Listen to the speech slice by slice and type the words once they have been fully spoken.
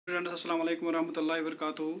Students, Assalamu alaikum warahmatullahi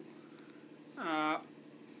wabarakatuh.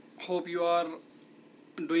 Hope you are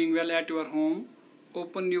doing well at your home.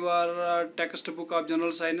 Open your textbook of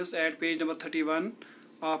General Science at page number 31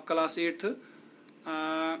 of class 8th.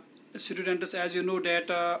 Students, as you know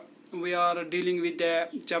that we are dealing with the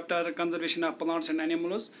chapter Conservation of Plants and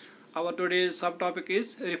Animals. Our today's subtopic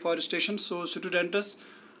is reforestation. So students,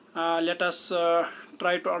 let us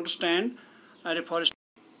try to understand reforestation.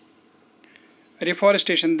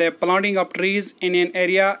 Reforestation, the planting of trees in an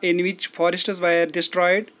area in which forests were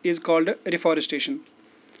destroyed, is called reforestation.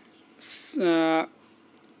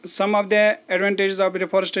 Some of the advantages of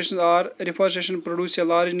reforestation are: reforestation produces a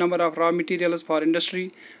large number of raw materials for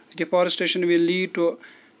industry. Reforestation will lead to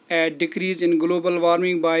a decrease in global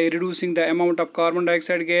warming by reducing the amount of carbon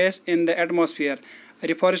dioxide gas in the atmosphere.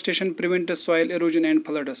 Reforestation prevents soil erosion and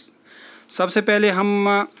floods. सबसे पहले हम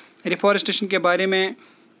reforestation के बारे में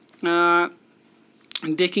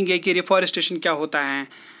देखेंगे कि reforestation क्या होता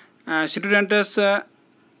है। स्टूडेंट्स,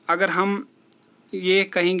 अगर हम ये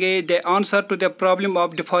कहेंगे the answer to the problem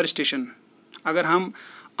of deforestation, अगर हम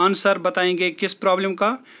आंसर बताएंगे किस प्रॉब्लम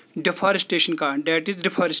का, डिफॉरेस्टेशन का, डेट इज़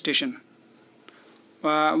डिफॉरेस्टेशन।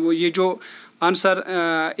 वो ये जो आंसर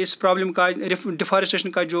इस प्रॉब्लम का, डिफॉरेस्टेशन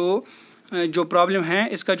का जो प्रॉब्लम है,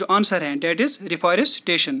 इसका जो आंसर है डेट इज़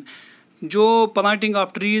रिफॉरेस्टेशन। जो प्लांटिंग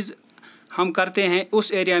ऑफ ट्रीज़ हम करते हैं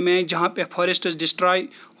उस एरिया में जहाँ पे फॉरेस्ट्स डिस्ट्रॉय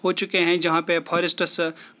हो चुके हैं, जहाँ पे फॉरेस्ट्स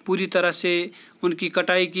पूरी तरह से उनकी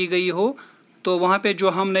कटाई की गई हो, तो वहाँ पे जो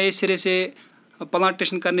हम नए सिरे से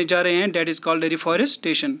प्लांटेशन करने जा रहे हैं, डेट इज़ कॉल्ड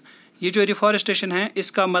रिफॉरेस्टेशन। ये जो रिफॉरेस्टेशन है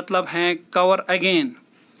इसका मतलब है cover again,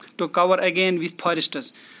 to cover again with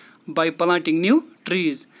forests bye planting new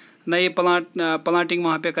trees. नए प्लांटिंग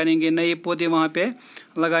वहाँ पे करेंगे, नए पौधे वहाँ पे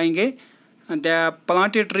लगाएंगे। The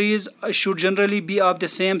planted trees should generally be of the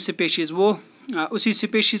same species. वो उसी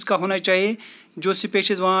स्पीशीज़ का होना चाहिए जो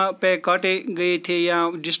स्पीशीज़ वहाँ पे काटे गए थे या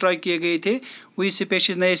डिस्ट्रॉय किए गए थे, वही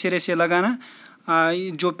स्पीशीज़ नए सिरे से लगाना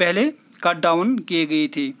जो पहले कट डाउन किए गए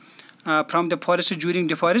थे from the forest during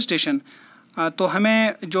deforestation. तो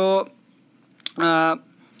हमें जो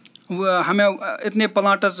हमें इतने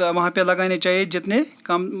प्लांट्स वहाँ पे लगाने चाहिए जितने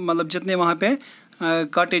कम, मतलब जितने वहाँ पे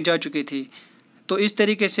काटे जा चुके थे। तो इस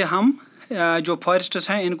तरीके से हम जो फॉरेस्ट्स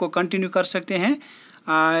हैं इनको कंटिन्यू कर सकते हैं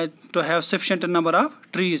to have sufficient number of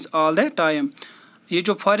trees all the time. ये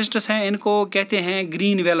जो फॉरेस्ट्स हैं इनको कहते हैं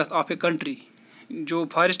green wealth of a country. जो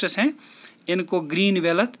फॉरेस्ट्स हैं इनको ग्रीन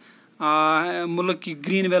वेल्थ, मुल्क की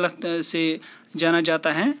ग्रीन वेल्थ से जाना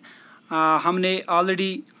जाता है। हमने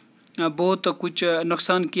ऑलरेडी बहुत कुछ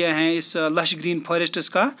नुकसान किया है इस लश ग्रीन फॉरेस्ट्स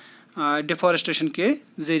का डिफॉरेस्टेशन के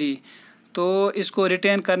ज़रिए। तो इसको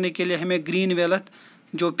रिटेन करने के लिए हमें ग्रीन वेल्थ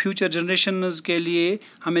जो फ्यूचर जनरेशंस के लिए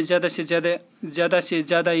हमें ज़्यादा से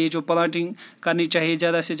ज़्यादा ये जो प्लांटिंग करनी चाहिए,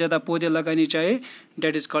 ज़्यादा से ज़्यादा पौधे लगाने चाहिए,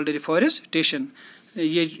 डेट इज़ कॉल्ड रिफॉरेस्टेशन।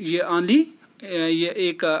 ये ओनली ये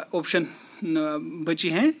एक ऑप्शन बची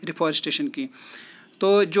है रिफॉरेस्टेशन की। तो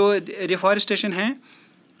जो रिफॉरेस्टेशन है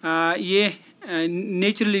ये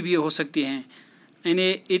नेचुरली भी हो सकती हैं, यानी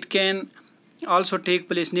it can also take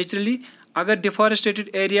place naturally. अगर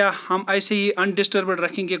डिफॉरेस्टेटेड एरिया हम ऐसे ही अनडिस्टर्ब्ड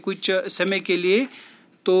रखेंगे कुछ समय के लिए,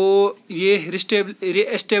 तो ये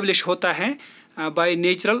रीएस्टेब्लिश होता है by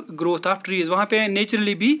natural growth of trees. वहाँ पे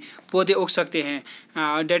नेचुरली भी पौधे उग सकते हैं,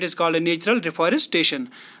 that is called natural reforestation.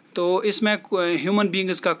 तो इसमें ह्यूमन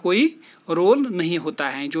बींग्स का कोई रोल नहीं होता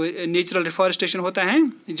है। जो नेचुरल रिफॉरेस्टेशन होता है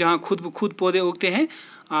जहाँ खुद पौधे उगते हैं,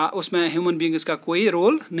 उसमें ह्यूमन बींग्स का कोई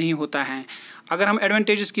रोल नहीं होता है। अगर हम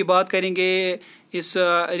एडवांटेजेस की बात करेंगे इस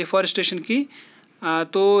रिफॉरेस्टेशन की,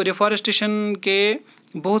 तो रिफॉरेस्टेशन के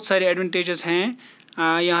बहुत सारे एडवांटेजेस हैं।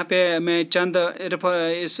 यहाँ पे मैं चंद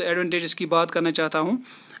इस एडवांटेजेस की बात करना चाहता हूँ।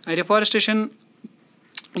 रिफॉरेस्टेशन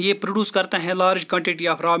ये प्रोड्यूस करता है large quantity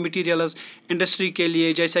of raw materials industry के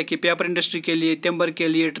लिए, जैसा कि पेपर इंडस्ट्री के लिए, टिम्बर के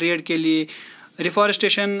लिए, ट्रेड के लिए।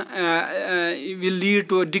 Reforestation will lead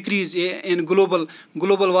to decrease in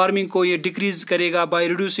global warming को ये डिक्रीज़ करेगा by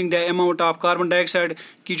reducing the amount of carbon dioxide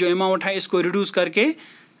की जो अमाउंट है इसको रिड्यूस करके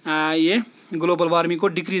ये ग्लोबल वार्मिंग को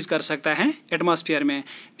डिक्रीज़ कर सकता है एटमॉस्फेयर में।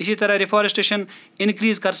 इसी तरह रिफॉरेस्टेशन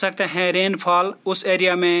इंक्रीज़ कर सकता है रेनफॉल उस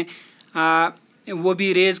एरिया में, वो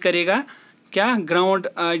भी रेज़ करेगा क्या,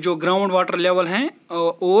 जो ग्राउंड वाटर लेवल हैं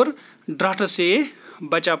और ड्राफ्ट से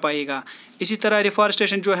बचा पाएगा। इसी तरह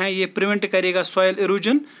रिफॉरेस्टेशन जो है ये प्रिवेंट करेगा सॉइल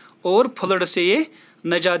इरोजन और फ्लड से ये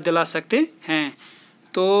निजात दिला सकते हैं।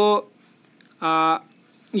 तो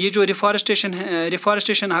ये जो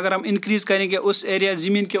रिफॉरेस्टेशन अगर हम इंक्रीज़ करेंगे उस एरिया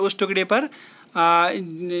ज़मीन के उस टुकड़े पर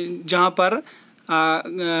जहाँ पर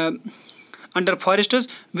under forests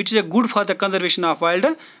which is a good for the conservation of wild,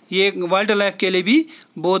 ये वाइल्ड लाइफ के लिए भी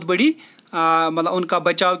बहुत बड़ी मतलब उनका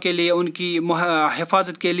बचाव के लिए, उनकी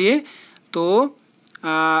हिफाजत के लिए। तो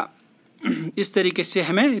इस तरीके से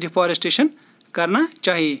हमें रिफॉरेस्टेशन करना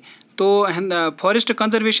चाहिए। तो forest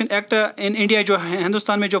conservation act in India जो है,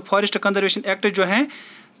 हिंदुस्तान में जो फॉरेस्ट कंजर्वेशन एक्ट जो है,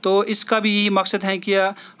 तो इसका भी यही मकसद है कि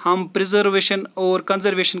हम प्रिजर्वेशन और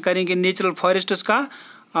कंजर्वेशन करेंगे नेचुरल फॉरेस्ट्स का,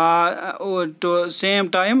 तो same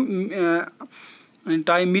time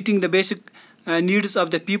meeting the basic needs of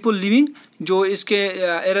the people living. जो इसके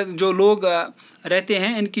जो लोग रहते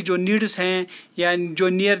हैं, इनकी जो नीड्स हैं, या जो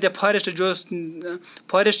नियर द फॉरेस्ट, जो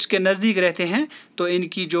फॉरेस्ट के नज़दीक रहते हैं, तो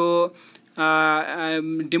इनकी जो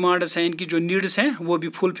डिमांड्स हैं, इनकी जो नीड्स हैं, वो भी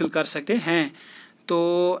फुलफिल कर सकते हैं।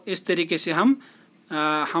 तो इस तरीके से हम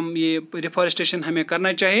ये रिफॉरेस्टेशन हमें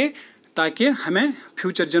करना चाहिए, ताकि हमें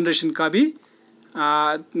फ्यूचर जनरेशन का भी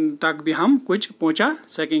तक भी हम कुछ पहुंचा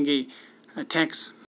सकेंगे। थैंक्स।